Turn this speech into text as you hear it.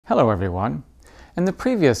Hello everyone. In the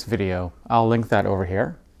previous video, I'll link that over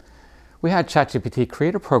here, we had ChatGPT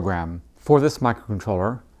create a program for this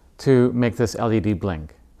microcontroller to make this LED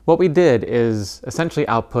blink. What we did is essentially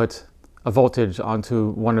output a voltage onto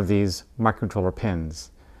one of these microcontroller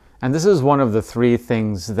pins. And this is one of the three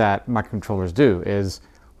things that microcontrollers do, is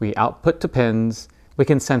we output to pins, we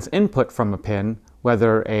can sense input from a pin,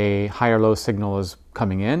 whether a high or low signal is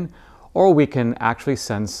coming in, or we can actually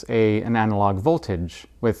sense an analog voltage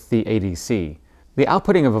with the ADC. The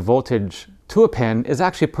outputting of a voltage to a pin is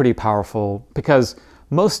actually pretty powerful because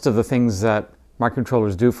most of the things that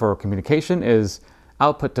microcontrollers do for communication is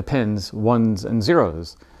output to pins, ones and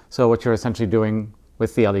zeros. So what you're essentially doing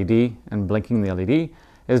with the LED and blinking the LED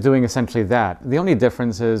is doing essentially that. The only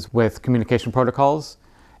difference is with communication protocols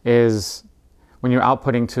is when you're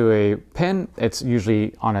outputting to a pin, it's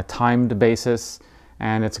usually on a timed basis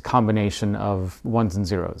and it's a combination of ones and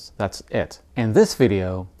zeros. That's it. In this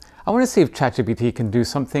video, I want to see if ChatGPT can do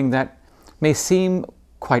something that may seem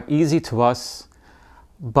quite easy to us,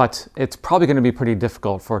 but it's probably going to be pretty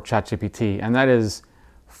difficult for ChatGPT, and that is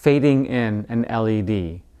fading in an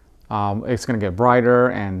LED. It's going to get brighter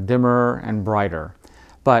and dimmer and brighter.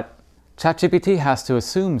 But ChatGPT has to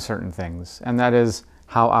assume certain things, and that is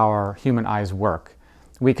how our human eyes work.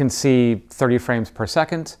 We can see 30 frames per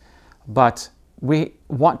second, but we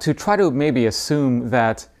want to try to maybe assume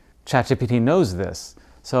that ChatGPT knows this.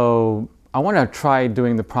 So I want to try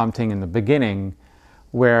doing the prompting in the beginning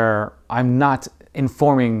where I'm not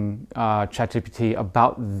informing ChatGPT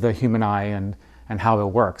about the human eye and how it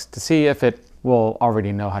works, to see if it will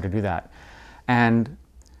already know how to do that. And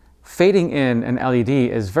fading in an LED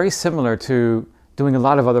is very similar to doing a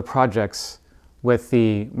lot of other projects with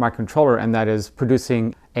the microcontroller, and that is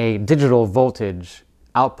producing a digital voltage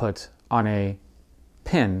output on a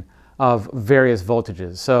pin of various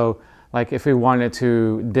voltages. So like if we wanted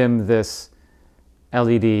to dim this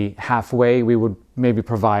LED halfway, we would maybe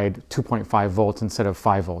provide 2.5 volts instead of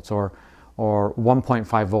 5 volts, or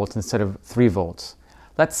 1.5 volts instead of 3 volts.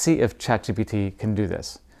 Let's see if ChatGPT can do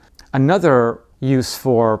this. Another use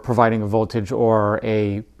for providing a voltage or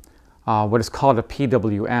a what is called a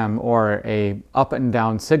PWM, or a up and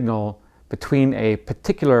down signal between a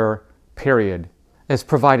particular period, is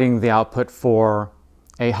providing the output for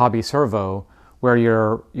a hobby servo, where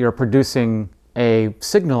you're producing a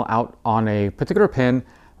signal out on a particular pin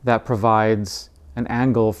that provides an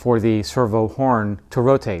angle for the servo horn to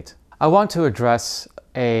rotate. I want to address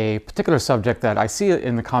a particular subject that I see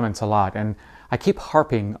in the comments a lot, and I keep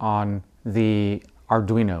harping on the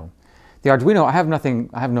Arduino. The Arduino, I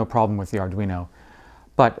have no problem with the Arduino,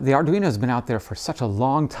 but the Arduino has been out there for such a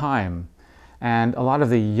long time, and a lot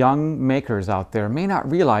of the young makers out there may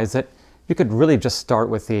not realize that you could really just start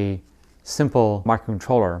with a simple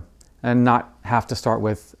microcontroller and not have to start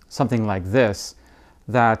with something like this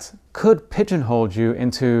that could pigeonhole you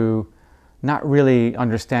into not really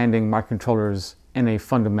understanding microcontrollers in a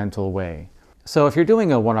fundamental way. So if you're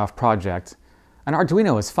doing a one-off project, an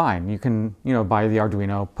Arduino is fine. You can, buy the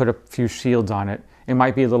Arduino, put a few shields on it. It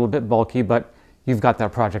might be a little bit bulky, but you've got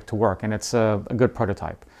that project to work, and it's a good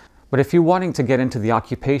prototype. But if you're wanting to get into the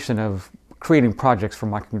occupation of creating projects for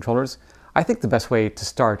microcontrollers, I think the best way to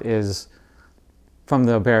start is from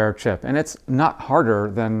the bare chip. And it's not harder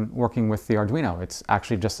than working with the Arduino. It's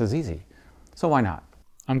actually just as easy. So why not?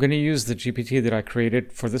 I'm going to use the GPT that I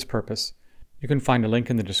created for this purpose. You can find a link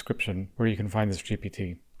in the description where you can find this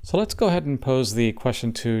GPT. So let's go ahead and pose the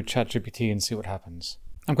question to ChatGPT and see what happens.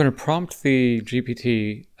 I'm going to prompt the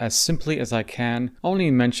GPT as simply as I can,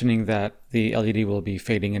 only mentioning that the LED will be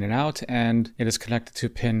fading in and out, and it is connected to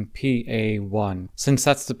pin PA1, since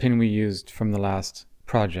that's the pin we used from the last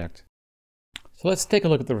project. So let's take a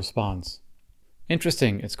look at the response.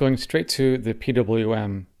 Interesting, it's going straight to the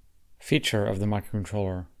PWM feature of the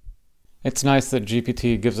microcontroller. It's nice that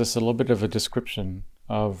GPT gives us a little bit of a description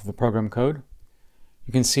of the program code.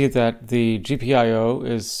 You can see that the GPIO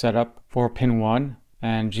is set up for pin 1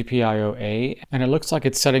 and GPIO-A, and it looks like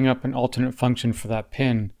it's setting up an alternate function for that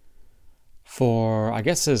pin for, I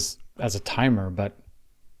guess, as a timer, but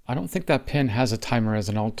I don't think that pin has a timer as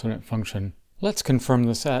an alternate function. Let's confirm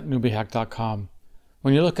this at newbiehack.com.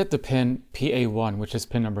 When you look at the pin PA1, which is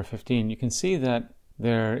pin number 15, you can see that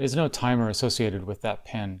there is no timer associated with that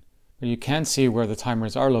pin, but you can see where the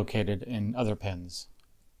timers are located in other pins.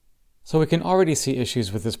 So we can already see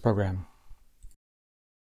issues with this program.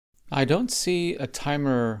 I don't see a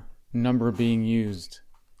timer number being used,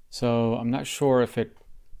 so I'm not sure if it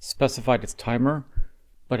specified its timer,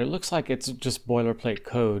 but it looks like it's just boilerplate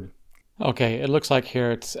code. Okay, it looks like here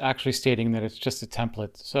it's actually stating that it's just a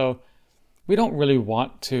template, so we don't really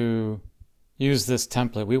want to use this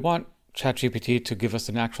template. We want ChatGPT to give us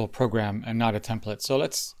an actual program and not a template. So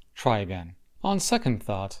let's try again. On second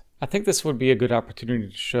thought, I think this would be a good opportunity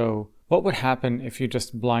to show what would happen if you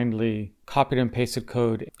just blindly copied and pasted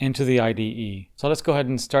code into the IDE. So let's go ahead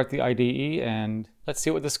and start the IDE and let's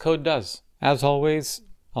see what this code does. As always,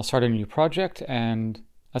 I'll start a new project and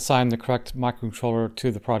assign the correct microcontroller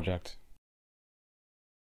to the project.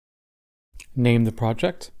 Name the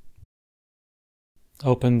project.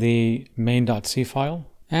 Open the main.c file.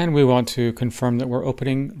 And we want to confirm that we're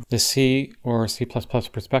opening the C or C++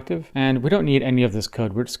 perspective. And we don't need any of this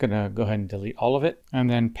code. We're just going to go ahead and delete all of it and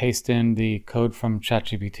then paste in the code from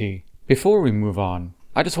ChatGPT. Before we move on,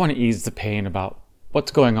 I just want to ease the pain about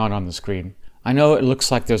what's going on the screen. I know it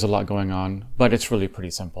looks like there's a lot going on, but it's really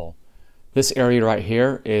pretty simple. This area right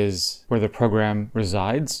here is where the program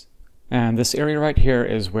resides. And this area right here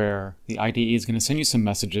is where the IDE is going to send you some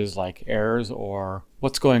messages like errors or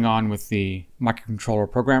what's going on with the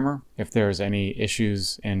microcontroller programmer, if there's any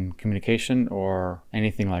issues in communication or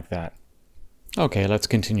anything like that. Okay, let's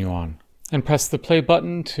continue on. And press the play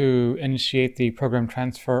button to initiate the program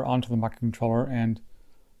transfer onto the microcontroller and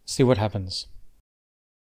see what happens.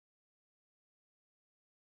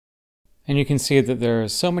 And you can see that there are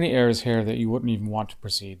so many errors here that you wouldn't even want to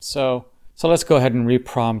proceed. So let's go ahead and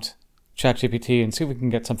reprompt ChatGPT and see if we can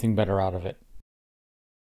get something better out of it.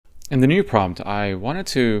 In the new prompt, I wanted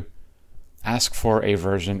to ask for a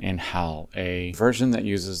version in HAL, a version that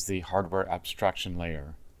uses the hardware abstraction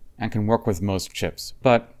layer and can work with most chips.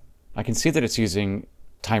 But I can see that it's using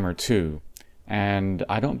timer 2, and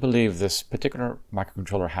I don't believe this particular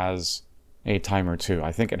microcontroller has a timer 2.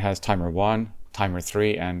 I think it has timer 1, timer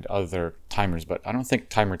 3, and other timers, but I don't think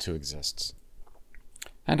timer 2 exists.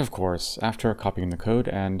 And of course, after copying the code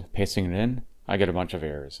and pasting it in, I get a bunch of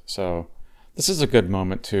errors. So this is a good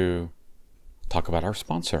moment to talk about our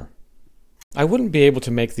sponsor. I wouldn't be able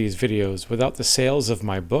to make these videos without the sales of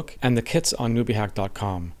my book and the kits on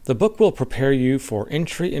newbiehack.com. The book will prepare you for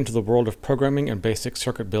entry into the world of programming and basic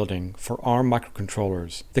circuit building for ARM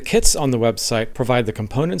microcontrollers. The kits on the website provide the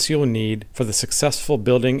components you'll need for the successful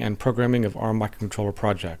building and programming of ARM microcontroller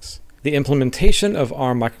projects. The implementation of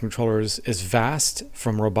ARM microcontrollers is vast,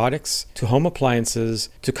 from robotics to home appliances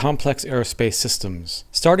to complex aerospace systems.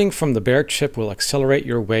 Starting from the bare chip will accelerate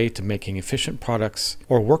your way to making efficient products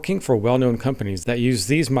or working for well-known companies that use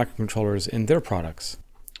these microcontrollers in their products.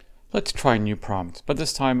 Let's try a new prompt, but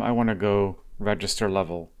this time I want to go register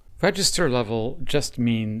level. Register level just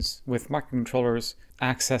means with microcontrollers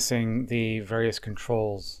accessing the various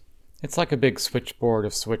controls. It's like a big switchboard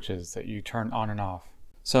of switches that you turn on and off.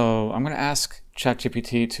 So I'm going to ask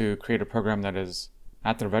ChatGPT to create a program that is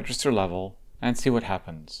at the register level and see what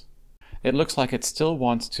happens. It looks like it still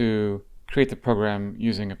wants to create the program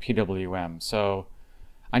using a PWM. So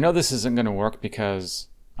I know this isn't going to work because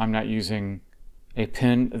I'm not using a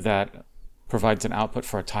pin that provides an output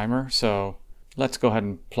for a timer. So let's go ahead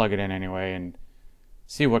and plug it in anyway and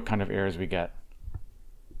see what kind of errors we get.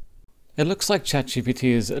 It looks like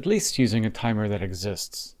ChatGPT is at least using a timer that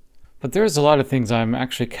exists. But there's a lot of things I'm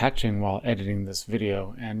actually catching while editing this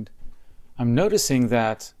video, and I'm noticing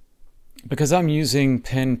that because I'm using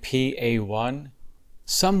pin PA1,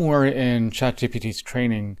 somewhere in ChatGPT's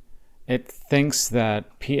training, it thinks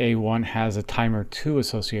that PA1 has a timer 2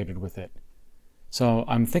 associated with it. So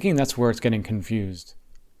I'm thinking that's where it's getting confused.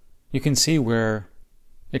 You can see where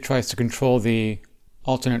it tries to control the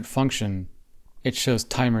alternate function. It shows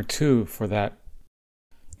timer 2 for that.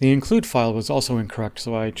 The include file was also incorrect,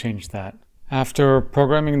 so I changed that. After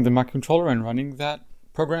programming the microcontroller and running that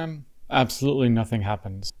program, absolutely nothing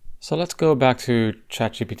happens. So let's go back to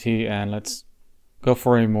ChatGPT and let's go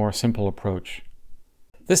for a more simple approach.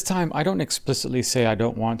 This time, I don't explicitly say I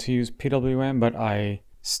don't want to use PWM, but I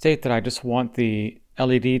state that I just want the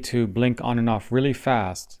LED to blink on and off really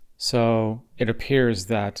fast, so it appears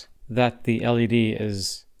that the LED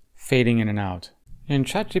is fading in and out. In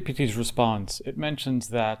ChatGPT's response, it mentions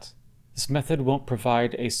that this method won't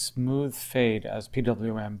provide a smooth fade as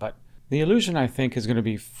PWM, but the illusion I think is going to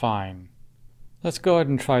be fine. Let's go ahead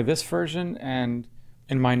and try this version, and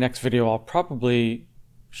in my next video I'll probably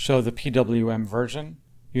show the PWM version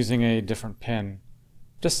using a different pin,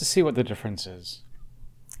 just to see what the difference is.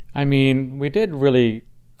 I mean, we did really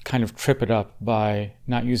kind of trip it up by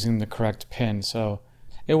not using the correct pin, so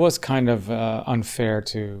it was kind of unfair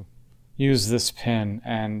to use this pin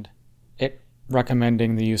and it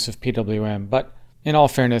recommending the use of PWM, but in all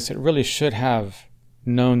fairness, it really should have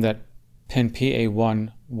known that pin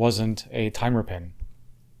PA1 wasn't a timer pin.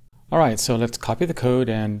 Alright, so let's copy the code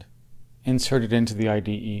and insert it into the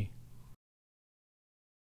IDE.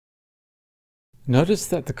 Notice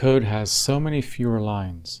that the code has so many fewer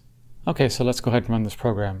lines. Okay, so let's go ahead and run this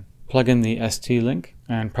program. Plug in the ST link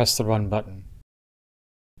and press the run button.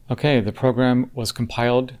 Okay, the program was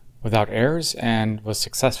compiled without errors and was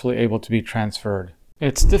successfully able to be transferred.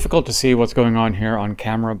 It's difficult to see what's going on here on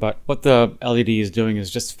camera, but what the LED is doing is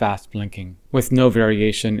just fast blinking with no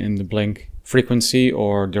variation in the blink frequency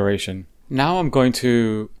or duration. Now I'm going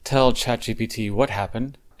to tell ChatGPT what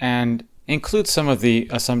happened and include some of the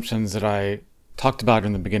assumptions that I talked about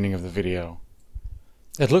in the beginning of the video.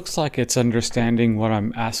 It looks like it's understanding what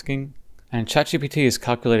I'm asking, and ChatGPT is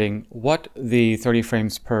calculating what the 30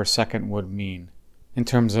 frames per second would mean in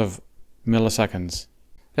terms of milliseconds.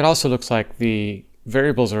 It also looks like the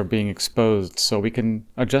variables are being exposed, so we can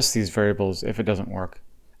adjust these variables if it doesn't work.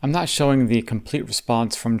 I'm not showing the complete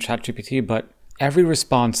response from ChatGPT, but every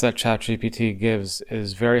response that ChatGPT gives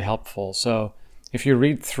is very helpful. So if you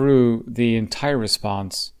read through the entire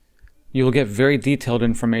response, you will get very detailed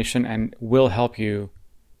information and will help you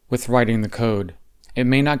with writing the code. It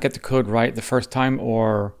may not get the code right the first time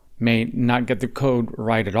or may not get the code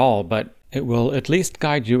right at all, but it will at least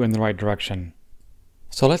guide you in the right direction.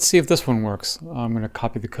 So let's see if this one works. I'm going to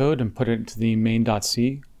copy the code and put it into the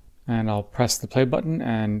main.c, and I'll press the play button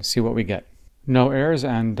and see what we get. No errors,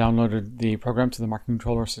 and downloaded the program to the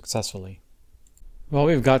microcontroller successfully. Well,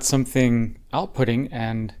 we've got something outputting,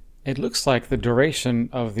 and it looks like the duration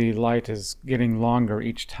of the light is getting longer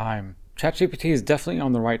each time. ChatGPT is definitely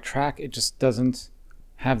on the right track, it just doesn't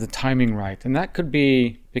have the timing right. And that could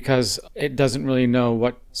be because it doesn't really know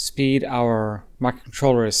what speed our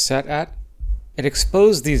microcontroller is set at. It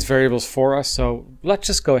exposed these variables for us, so let's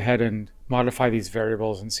just go ahead and modify these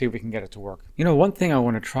variables and see if we can get it to work. You know, one thing I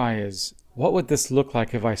want to try is, what would this look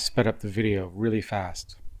like if I sped up the video really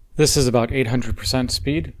fast? This is about 800%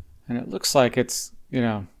 speed, and it looks like it's,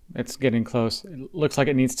 it's getting close. It looks like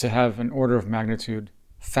it needs to have an order of magnitude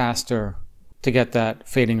faster to get that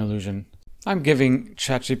fading illusion. I'm giving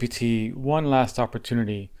ChatGPT one last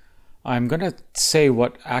opportunity. I'm going to say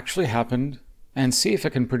what actually happened and see if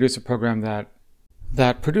it can produce a program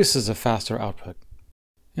that produces a faster output.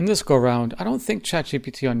 In this go-round, I don't think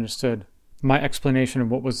ChatGPT understood my explanation of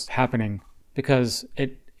what was happening because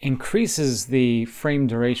it increases the frame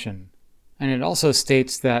duration, and it also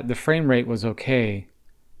states that the frame rate was okay,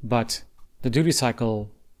 but the duty cycle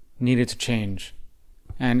needed to change.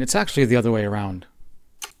 And it's actually the other way around.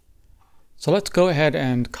 So let's go ahead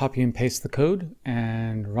and copy and paste the code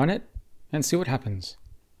and run it and see what happens.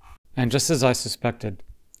 And just as I suspected,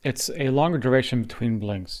 it's a longer duration between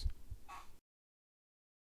blinks.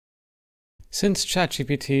 Since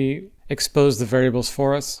ChatGPT exposed the variables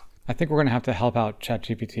for us, I think we're going to have to help out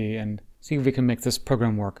ChatGPT and see if we can make this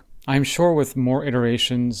program work. I'm sure with more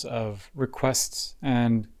iterations of requests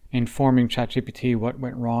and informing ChatGPT what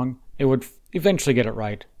went wrong, it would eventually get it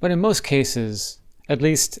right. But in most cases, at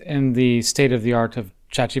least in the state of the art of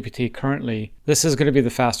ChatGPT currently, this is going to be the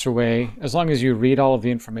faster way. As long as you read all of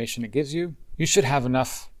the information it gives you, you should have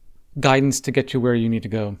enough guidance to get you where you need to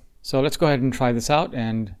go. So let's go ahead and try this out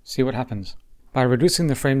and see what happens. By reducing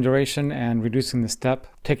the frame duration and reducing the step,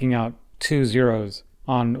 taking out 2 zeros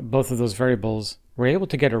on both of those variables, we're able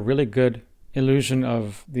to get a really good illusion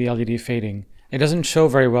of the LED fading. It doesn't show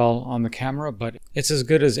very well on the camera, but it's as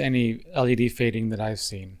good as any LED fading that I've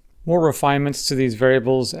seen. More refinements to these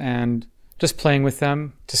variables and just playing with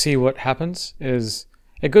them to see what happens is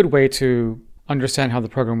a good way to understand how the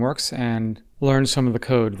program works and learn some of the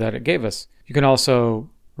code that it gave us. You can also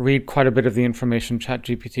read quite a bit of the information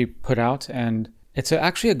ChatGPT put out, and it's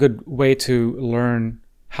actually a good way to learn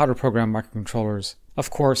how to program microcontrollers. Of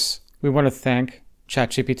course, we want to thank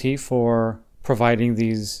ChatGPT for providing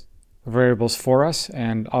these variables for us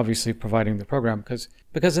and obviously providing the program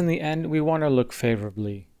because in the end we want to look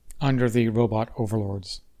favorably under the robot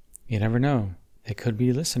overlords. You never know, they could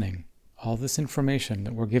be listening. All this information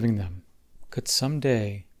that we're giving them could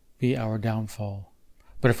someday be our downfall.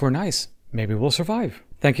 But if we're nice, maybe we'll survive.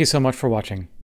 Thank you so much for watching.